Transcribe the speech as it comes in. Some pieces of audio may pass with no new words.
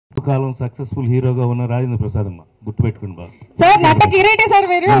కాలం successful హీరోగా ఉన్న రాజేంద్ర ప్రసాద్ అమ్మ, గుర్తుపెట్టుకుని బాగా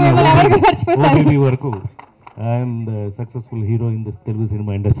వరకు I'm the successful hero in this Telugu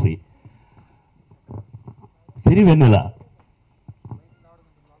cinema industry. Sirivennela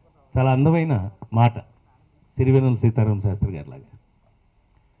చాలా అందమైన మాట, సిరివెన్నెల సీతారామ శాస్త్రి గారి లాగా.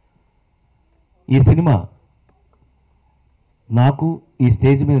 ఈ సినిమా నాకు ఈ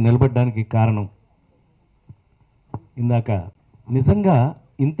స్టేజ్ మీద నిలబడడానికి కారణం, ఇందాక నిజంగా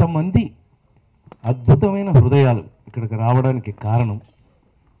ఇంతమంది అద్భుతమైన హృదయాలు ఇక్కడికి రావడానికి కారణం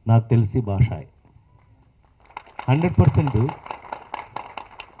నాకు తెలిసి భాషాయ్. 100%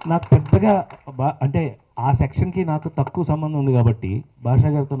 నాకు పెద్దగా అంటే ఆ సెక్షన్కి నాకు తక్కువ సంబంధం ఉంది కాబట్టి భాషా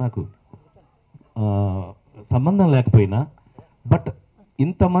గారితో నాకు సంబంధం లేకపోయినా, బట్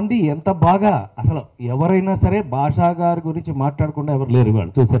ఇంతమంది ఎంత బాగా, అసలు ఎవరైనా సరే భాషా గారి గురించి మాట్లాడకుండా ఎవరు లేరు.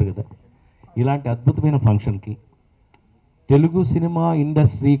 వాళ్ళు చూశారు కదా, ఇలాంటి అద్భుతమైన ఫంక్షన్కి తెలుగు సినిమా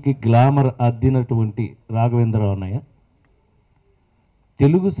ఇండస్ట్రీకి గ్లామర్ అద్దినటువంటి రాఘవేంద్రరావు అన్నయ్య,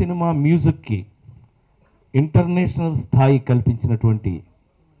 తెలుగు సినిమా మ్యూజిక్కి ఇంటర్నేషనల్ స్థాయి కల్పించినటువంటి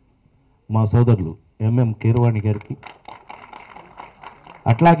మా సోదరులు ఎంఎం కీరవాణి గారికి,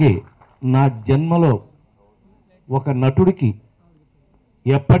 అట్లాగే నా జన్మలో ఒక నటుడికి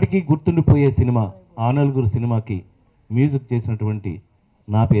ఎప్పటికీ గుర్తుండిపోయే సినిమా ఆ నలుగురు సినిమాకి మ్యూజిక్ చేసినటువంటి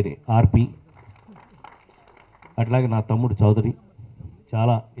నా పేరే ఆర్పి, అట్లాగే నా తమ్ముడు చౌదరి,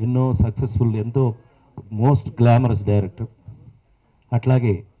 చాలా ఎన్నో సక్సెస్ఫుల్, ఎంతో మోస్ట్ గ్లామరస్ డైరెక్టర్.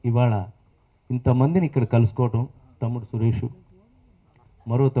 అట్లాగే ఇవాళ ఇంతమందిని ఇక్కడ కలుసుకోవటం, తమ్ముడు సురేష్,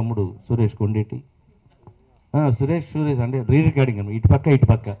 మరో తమ్ముడు సురేష్ కొండేటి, సురేష్ అంటే రీ రికార్డింగ్ అన్నమాట, ఇటు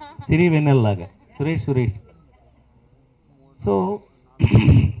పక్క సిరివెన్నెలలాగా సురేష్. సో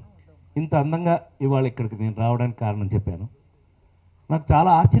ఇంత అందంగా ఇవాళ ఇక్కడికి నేను రావడానికి కారణం చెప్పాను. నాకు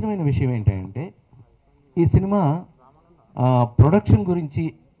చాలా ఆశ్చర్యమైన విషయం ఏంటంటే, ఈ సినిమా ప్రొడక్షన్ గురించి,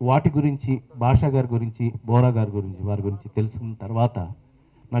 వాటి గురించి, భాషా గారి గురించి, బోరా గారి గురించి, వారి గురించి తెలిసిన తర్వాత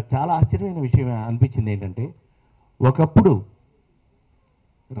నాకు చాలా ఆశ్చర్యమైన విషయం అనిపించింది ఏంటంటే, ఒకప్పుడు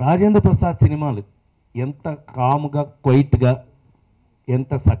రాజేంద్ర ప్రసాద్ సినిమాలు ఎంత కాముగా, క్వైట్గా,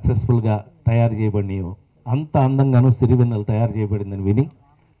 ఎంత సక్సెస్ఫుల్గా తయారు చేయబడినాయో అంత అందంగానూ సిరివెన్నెల తయారు చేయబడిందని విని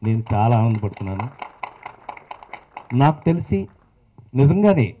నేను చాలా ఆనందపడుతున్నాను. నాకు తెలిసి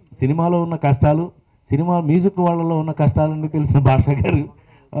నిజంగానే సినిమాలో ఉన్న కష్టాలు, సినిమా మ్యూజిక్ వాళ్ళలో ఉన్న కష్టాలన్నీ తెలిసిన భాషా గారు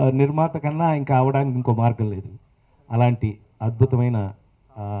నిర్మాత కన్నా ఇంకా అవడానికి ఇంకో మార్గం లేదు. అలాంటి అద్భుతమైన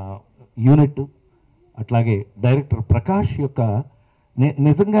యూనిట్, అట్లాగే డైరెక్టర్ ప్రకాష్ యొక్క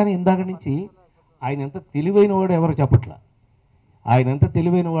నిజంగానే ఇందాక నుంచి ఆయన ఎంత తెలివైన వాడు ఎవరు చెప్పట్లా. ఆయన ఎంత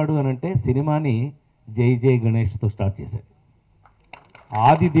తెలివైన వాడు అని అంటే, సినిమాని జై జై గణేష్తో స్టార్ట్ చేశాడు.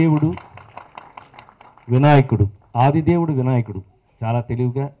 ఆదిదేవుడు వినాయకుడు చాలా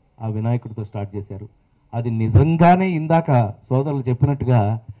తెలివిగా ఆ వినాయకుడితో స్టార్ట్ చేశారు. అది నిజంగానే ఇందాక సోదరులు చెప్పినట్టుగా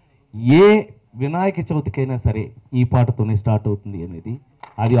ఏ వినాయక చవితికైనా సరే ఈ పాటతోనే స్టార్ట్ అవుతుంది అనేది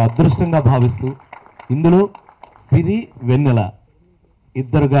అది అదృష్టంగా భావిస్తూ, ఇందులో సిరి వెన్నెల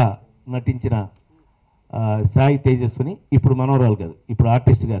ఇద్దరుగా నటించిన సాయి తేజస్విని ఇప్పుడు మనోరాలు కాదు, ఇప్పుడు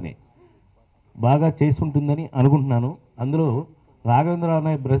ఆర్టిస్ట్గానే బాగా చేసుంటుందని అనుకుంటున్నాను. అందులో రాఘవేంద్ర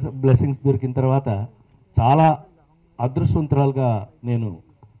అన్నయ్య బ్లెస్సింగ్స్ దొరికిన తర్వాత చాలా అదృష్టవంతురాలుగా నేను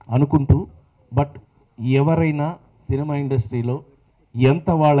అనుకుంటూ, బట్ ఎవరైనా సినిమా ఇండస్ట్రీలో ఎంత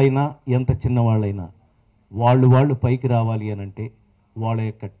వాళ్ళైనా, ఎంత చిన్నవాళ్ళైనా వాళ్ళు పైకి రావాలి అని అంటే వాళ్ళ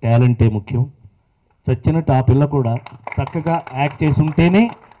యొక్క టాలెంటే ముఖ్యం. చచ్చినట్టు ఆ పిల్ల కూడా చక్కగా యాక్ట్ చేసి ఉంటేనే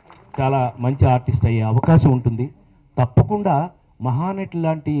చాలా మంచి ఆర్టిస్ట్ అయ్యే అవకాశం ఉంటుంది. తప్పకుండా మహానటి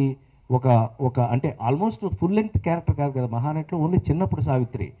లాంటి ఒక అంటే ఆల్మోస్ట్ ఫుల్ లెంగ్త్ క్యారెక్టర్ కాదు కదా మహానటిలో, ఓన్లీ చిన్నప్పుడు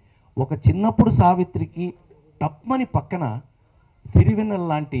సావిత్రి. ఒక చిన్నప్పుడు సావిత్రికి తప్పని పక్కన సిరివెన్నెల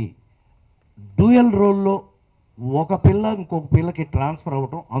లాంటి డ్యూయల్ రోల్లో ఒక పిల్ల ఇంకొక పిల్లకి ట్రాన్స్ఫర్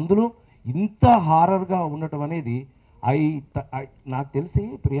అవ్వటం, అందులో ఇంత హారర్గా ఉండటం అనేది నాకు తెలిసి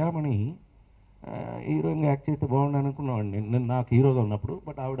ప్రియామణి హీరోయిన్గా యాక్ట్ చేస్తే బాగుండు అనుకున్నామండి నేను నాకు హీరోగా ఉన్నప్పుడు.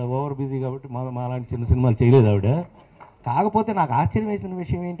 బట్ ఆవిడ ఓవర్ బిజీ కాబట్టి మా లాంటి చిన్న సినిమాలు చేయలేదు ఆవిడ. కాకపోతే నాకు ఆశ్చర్యం వేసిన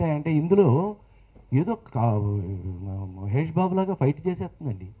విషయం ఏంటంటే, ఇందులో ఏదో మహేష్ బాబు లాగా ఫైట్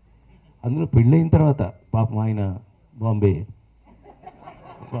చేసేస్తుందండి. అందులో పెళ్ళైన తర్వాత పాపం ఆయన బాంబే,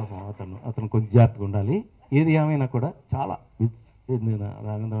 పాపం అతను కొంచెం జాగ్రత్తగా ఉండాలి. ఏది ఏమైనా కూడా చాలా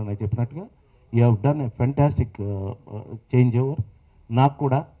రాఘవేంద్ర చెప్పినట్టుగా you have done a fantastic change over. నాకు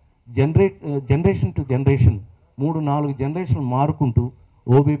కూడా generation to generation 3-4 generation మారుకుంటూ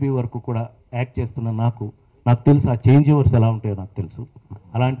OBB వరకు కూడా యాక్ట్ చేస్తున్న నాకు తెలుసు ఆ చేంజ్ ఓవర్స్ ఎలా ఉంటాయో నాకు తెలుసు.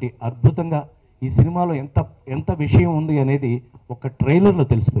 అలాంటి అద్భుతంగా ఈ సినిమాలో ఎంత విషయం ఉంది అనేది ఒక ట్రైలర్లో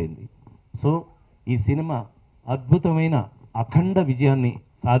తెలిసిపోయింది. సో ఈ సినిమా అద్భుతమైన అఖండ విజయాన్ని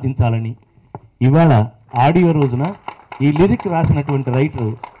సాధించాలని ఇవాళ ఆడియో రోజున ఈ లిరిక్ రాసినటువంటి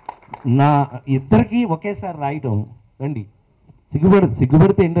రైటర్ నా ఇద్దరికి ఒకేసారి రాయటం రండి,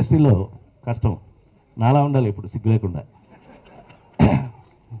 సిగ్గుపడితే ఇండస్ట్రీలో కష్టం. నాలా ఉండాలి ఇప్పుడు సిగ్గు లేకుండా.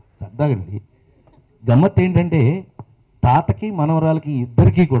 సరదాగండి. గమ్మత్ ఏంటంటే తాతకి మనవరాలకి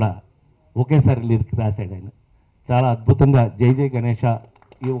ఇద్దరికీ కూడా ఒకేసారి లిరిక్ రాశాడు ఆయన. చాలా అద్భుతంగా జై జై గణేష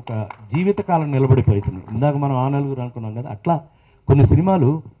ఈ ఒక జీవితకాలం నిలబడిపోయింది. ఇందాక మనం ఆ నలుగురు అనుకున్నాం కదా, అట్లా కొన్ని సినిమాలు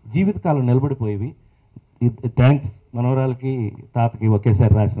జీవితకాలం నిలబడిపోయేవి. థ్యాంక్స్ మనవరాలకి తాతకి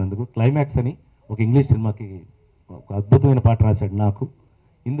ఒకేసారి రాసినందుకు. క్లైమాక్స్ అని ఒక ఇంగ్లీష్ సినిమాకి ఒక అద్భుతమైన పాట రాశాడు నాకు.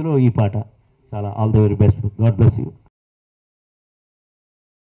 ఇందులో ఈ పాట చాలా all the very best. God bless you.